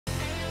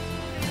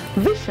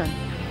Vision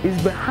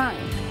is behind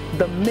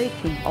the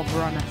making of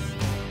runners.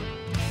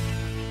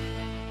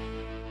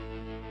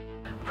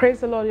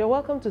 Praise the Lord. You're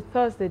welcome to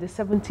Thursday, the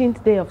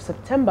 17th day of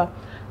September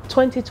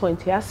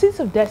 2020. Our Seeds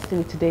of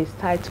Destiny today is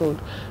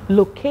titled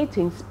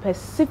Locating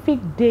Specific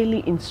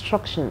Daily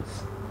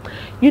Instructions.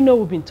 You know,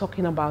 we've been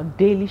talking about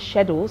daily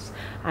schedules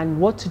and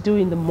what to do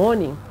in the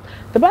morning.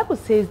 The Bible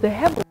says the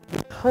heavens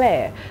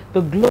declare the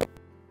glory,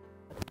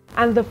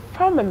 and the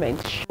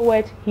firmament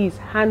showeth his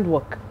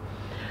handwork.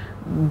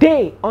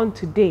 Day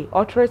unto day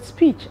uttereth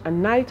speech,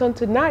 and night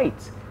unto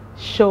night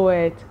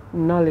showeth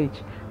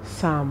knowledge.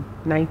 Psalm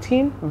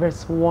 19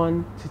 verse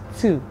 1 to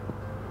 2.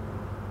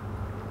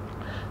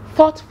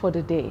 Thought for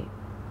the day.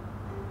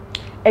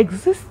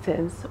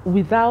 Existence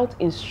without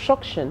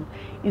instruction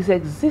is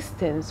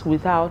existence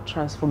without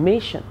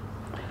transformation.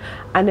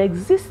 And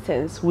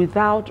existence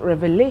without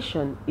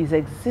revelation is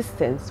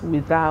existence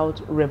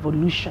without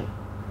revolution.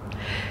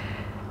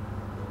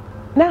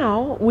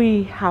 Now,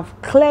 we have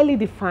clearly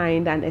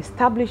defined and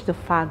established the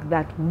fact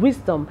that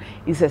wisdom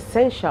is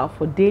essential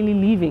for daily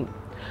living.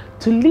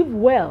 To live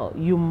well,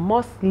 you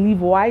must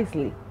live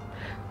wisely.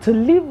 To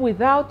live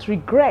without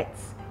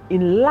regrets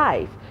in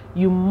life,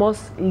 you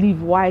must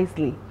live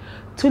wisely.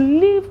 To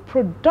live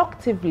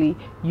productively,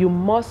 you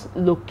must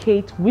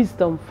locate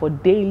wisdom for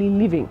daily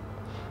living.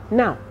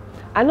 Now,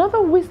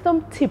 another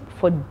wisdom tip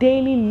for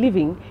daily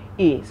living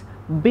is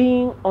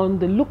being on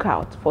the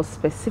lookout for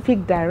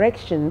specific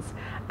directions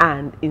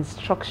and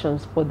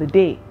instructions for the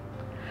day.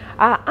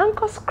 Our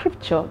anchor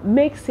scripture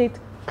makes it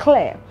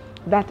clear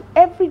that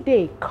every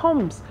day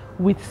comes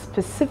with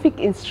specific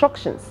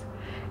instructions.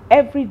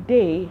 Every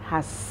day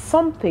has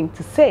something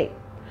to say.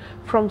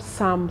 From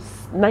Psalm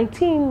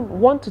 19,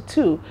 1 to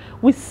 2,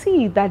 we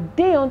see that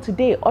day unto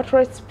day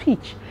uttereth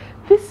speech.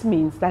 This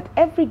means that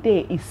every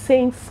day is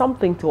saying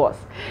something to us.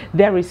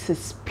 There is a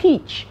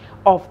speech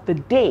of the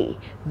day.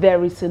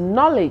 There is a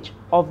knowledge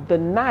of the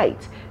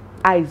night.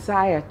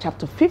 Isaiah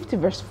chapter 50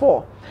 verse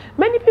 4.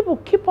 Many people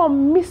keep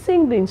on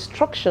missing the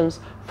instructions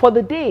for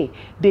the day.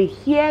 They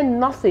hear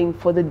nothing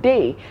for the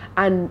day,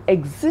 and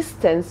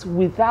existence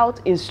without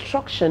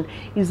instruction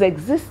is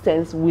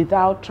existence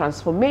without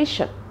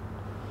transformation.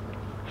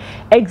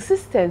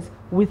 Existence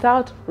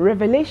without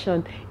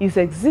revelation is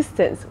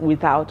existence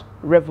without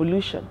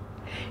revolution.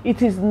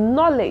 It is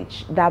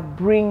knowledge that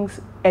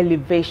brings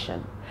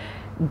elevation.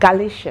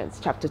 Galatians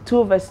chapter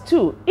 2 verse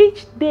 2.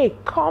 Each day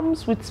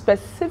comes with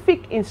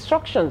specific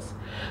instructions.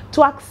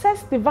 To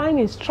access divine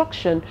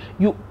instruction,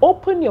 you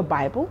open your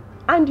Bible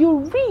and you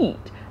read,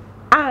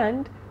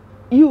 and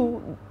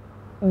you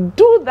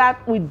do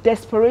that with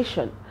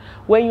desperation.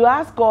 When you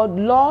ask God,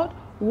 Lord,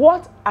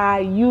 what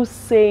are you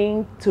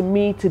saying to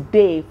me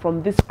today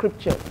from this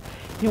scripture?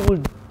 He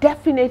will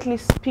definitely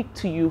speak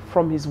to you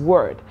from his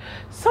word.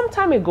 Some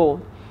time ago,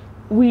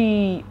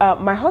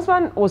 my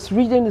husband was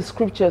reading the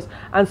scriptures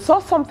and saw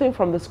something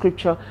from the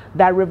scripture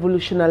that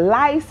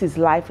revolutionized his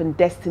life and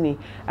destiny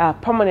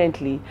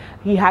permanently.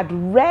 He had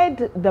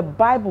read the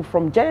Bible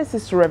from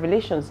Genesis to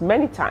Revelations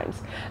many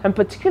times, and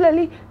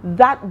particularly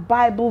that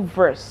Bible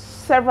verse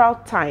several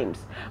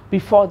times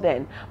before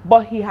then,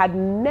 but he had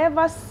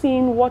never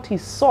seen what he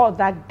saw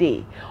that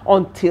day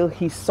until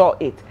he saw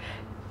it.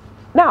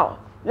 Now,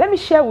 let me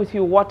share with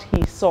you what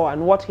he saw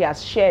and what he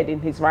has shared in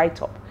his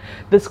write-up.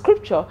 The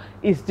scripture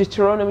is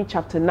Deuteronomy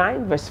chapter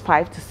 9 verse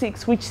 5 to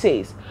 6, which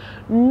says,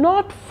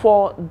 "Not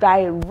for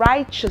thy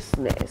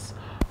righteousness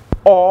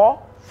or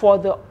for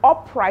the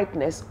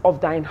uprightness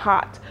of thine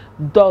heart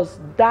dost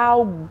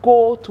thou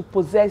go to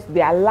possess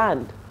their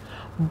land,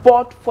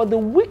 but for the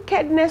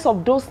wickedness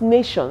of those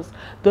nations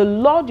the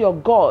Lord your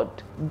God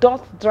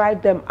doth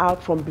drive them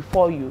out from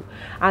before you,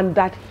 and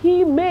that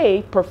he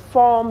may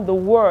perform the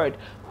word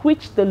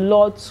which the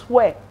Lord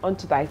sware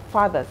unto thy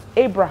fathers,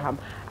 Abraham,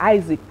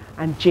 Isaac,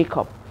 and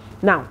Jacob."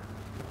 Now,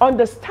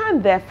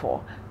 understand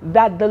therefore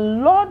that the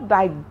Lord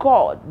thy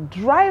God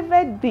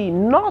driveth thee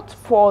not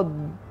for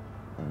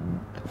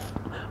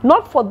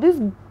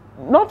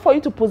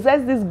you to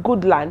possess this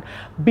good land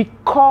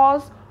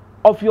because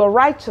of your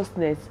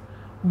righteousness,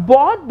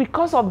 but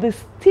because of the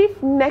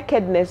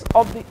stiff-neckedness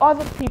of the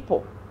other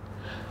people.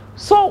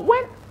 So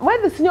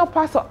when the senior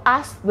pastor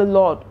asked the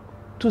Lord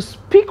to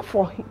speak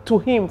to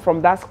him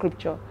from that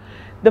scripture,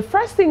 the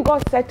first thing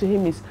God said to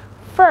him is,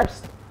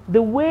 first,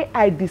 the way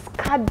I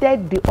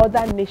discarded the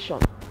other nation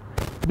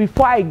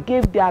before I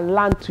gave their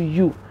land to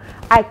you,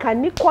 I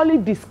can equally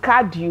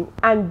discard you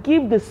and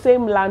give the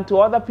same land to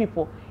other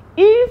people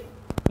if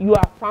you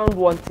are found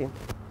wanting.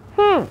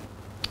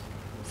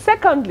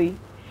 Secondly,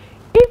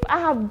 if I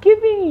have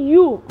given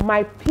you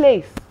my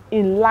place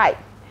in life,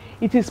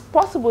 it is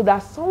possible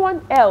that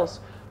someone else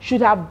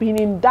should have been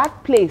in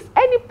that place.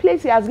 Any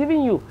place he has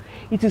given you,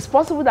 it is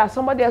possible that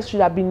somebody else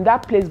should have been in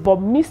that place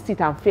but missed it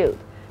and failed.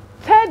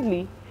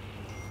 Thirdly,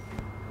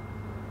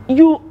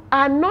 you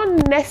are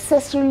not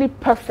necessarily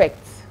perfect.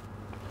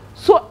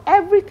 So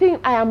everything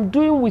I am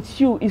doing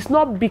with you is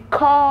not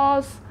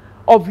because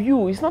of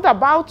you. It's not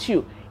about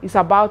you. It's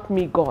about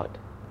me, God.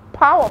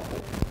 Powerful.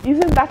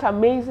 Isn't that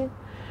amazing?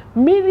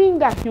 meaning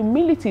that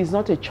humility is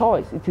not a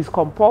choice, it is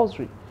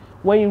compulsory.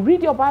 When you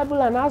read your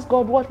Bible and ask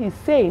God what He's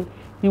saying,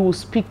 He will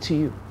speak to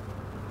you.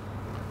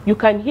 You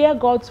can hear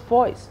God's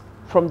voice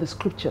from the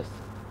scriptures,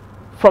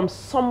 from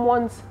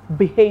someone's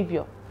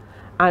behavior,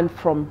 and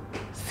from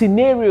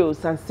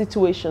scenarios and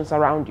situations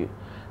around you.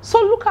 So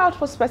look out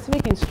for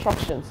specific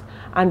instructions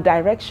and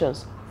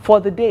directions for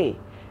the day.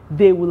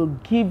 They will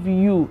give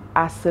you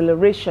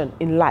acceleration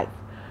in life.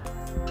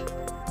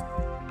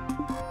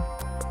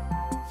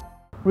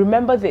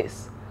 Remember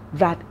this,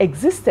 that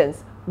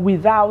existence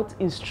without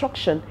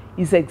instruction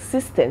is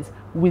existence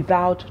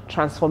without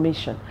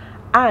transformation,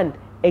 and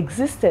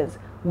existence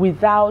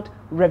without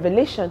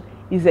revelation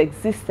is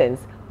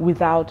existence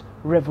without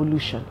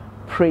revolution.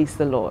 Praise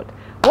the Lord.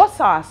 What's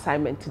our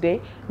assignment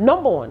today?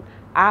 Number one,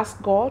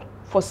 ask God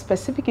for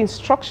specific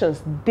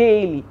instructions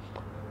daily.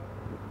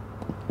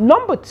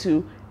 Number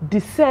two,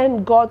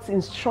 discern God's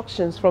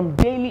instructions from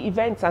daily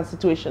events and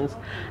situations.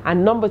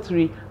 And number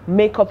three,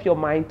 make up your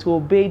mind to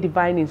obey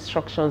divine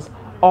instructions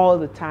all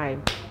the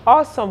time.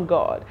 Awesome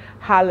God.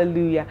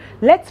 Hallelujah.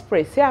 Let's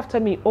pray. Say after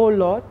me, oh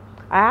Lord,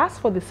 I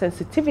ask for the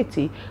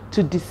sensitivity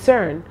to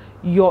discern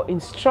your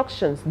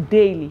instructions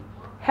daily.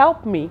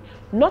 Help me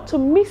not to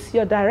miss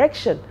your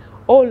direction,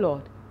 oh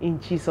Lord, in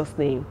Jesus'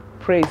 name.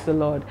 Praise the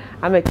Lord.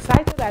 I'm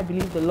excited. I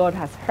believe the Lord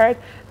has heard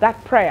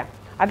that prayer.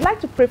 I'd like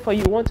to pray for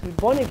you. Want to be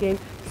born again?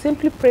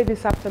 Simply pray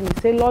this after me.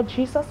 Say, Lord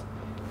Jesus,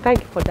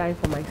 thank you for dying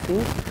for my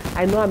sins.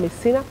 I know I'm a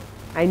sinner.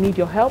 I need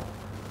your help.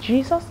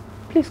 Jesus,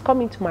 please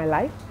come into my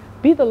life.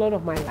 Be the Lord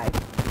of my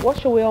life.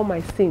 Wash away all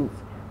my sins.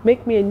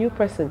 Make me a new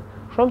person.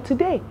 From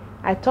today,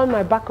 I turn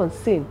my back on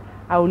sin.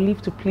 I will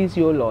live to please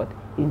you, O Lord.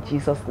 In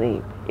Jesus'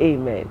 name,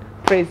 amen.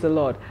 Praise the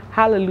Lord.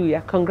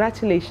 Hallelujah.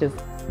 Congratulations.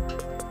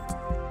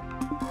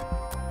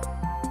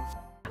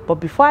 But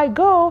before I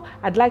go,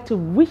 I'd like to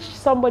wish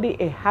somebody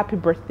a happy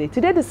birthday.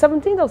 Today, the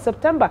 17th of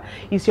September,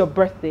 is your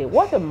birthday.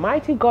 What a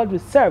mighty God we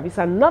serve. It's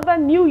another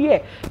new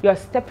year you're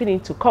stepping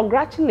into.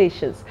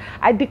 Congratulations.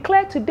 I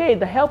declare today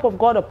the help of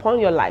God upon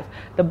your life,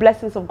 the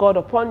blessings of God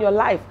upon your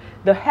life,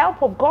 the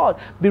help of God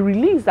be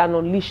released and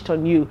unleashed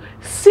on you.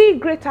 See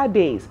greater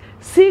days,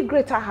 see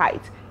greater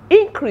heights,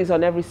 increase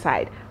on every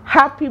side.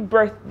 Happy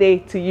birthday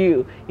to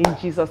you in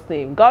Jesus'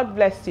 name. God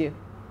bless you.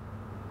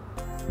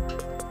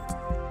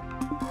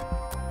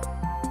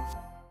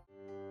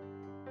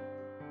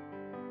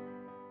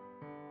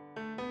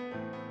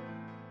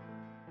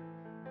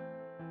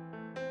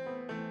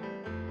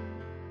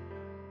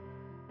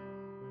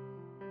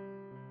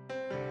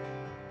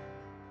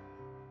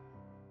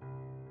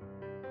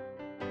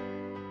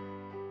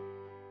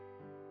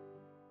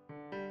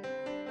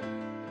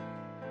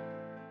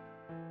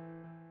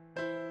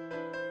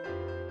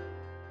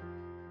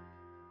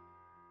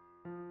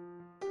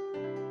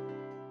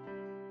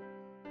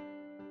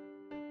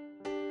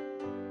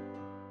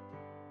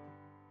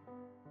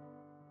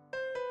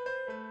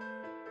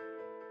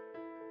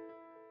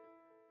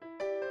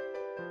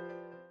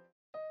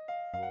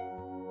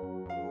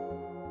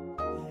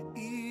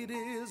 It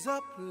is a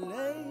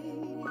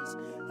place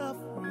of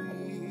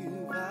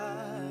revival.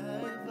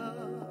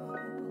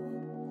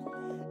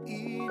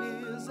 It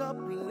is a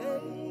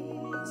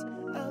place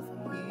of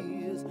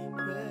His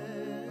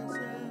presence.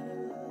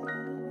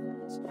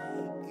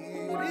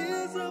 It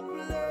is a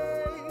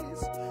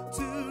place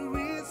to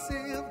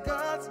receive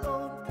God's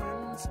own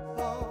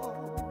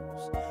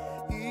principles.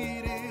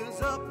 It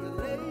is a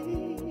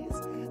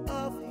place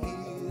of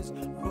His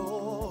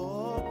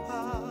raw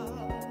power.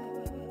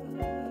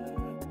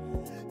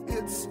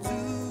 It's to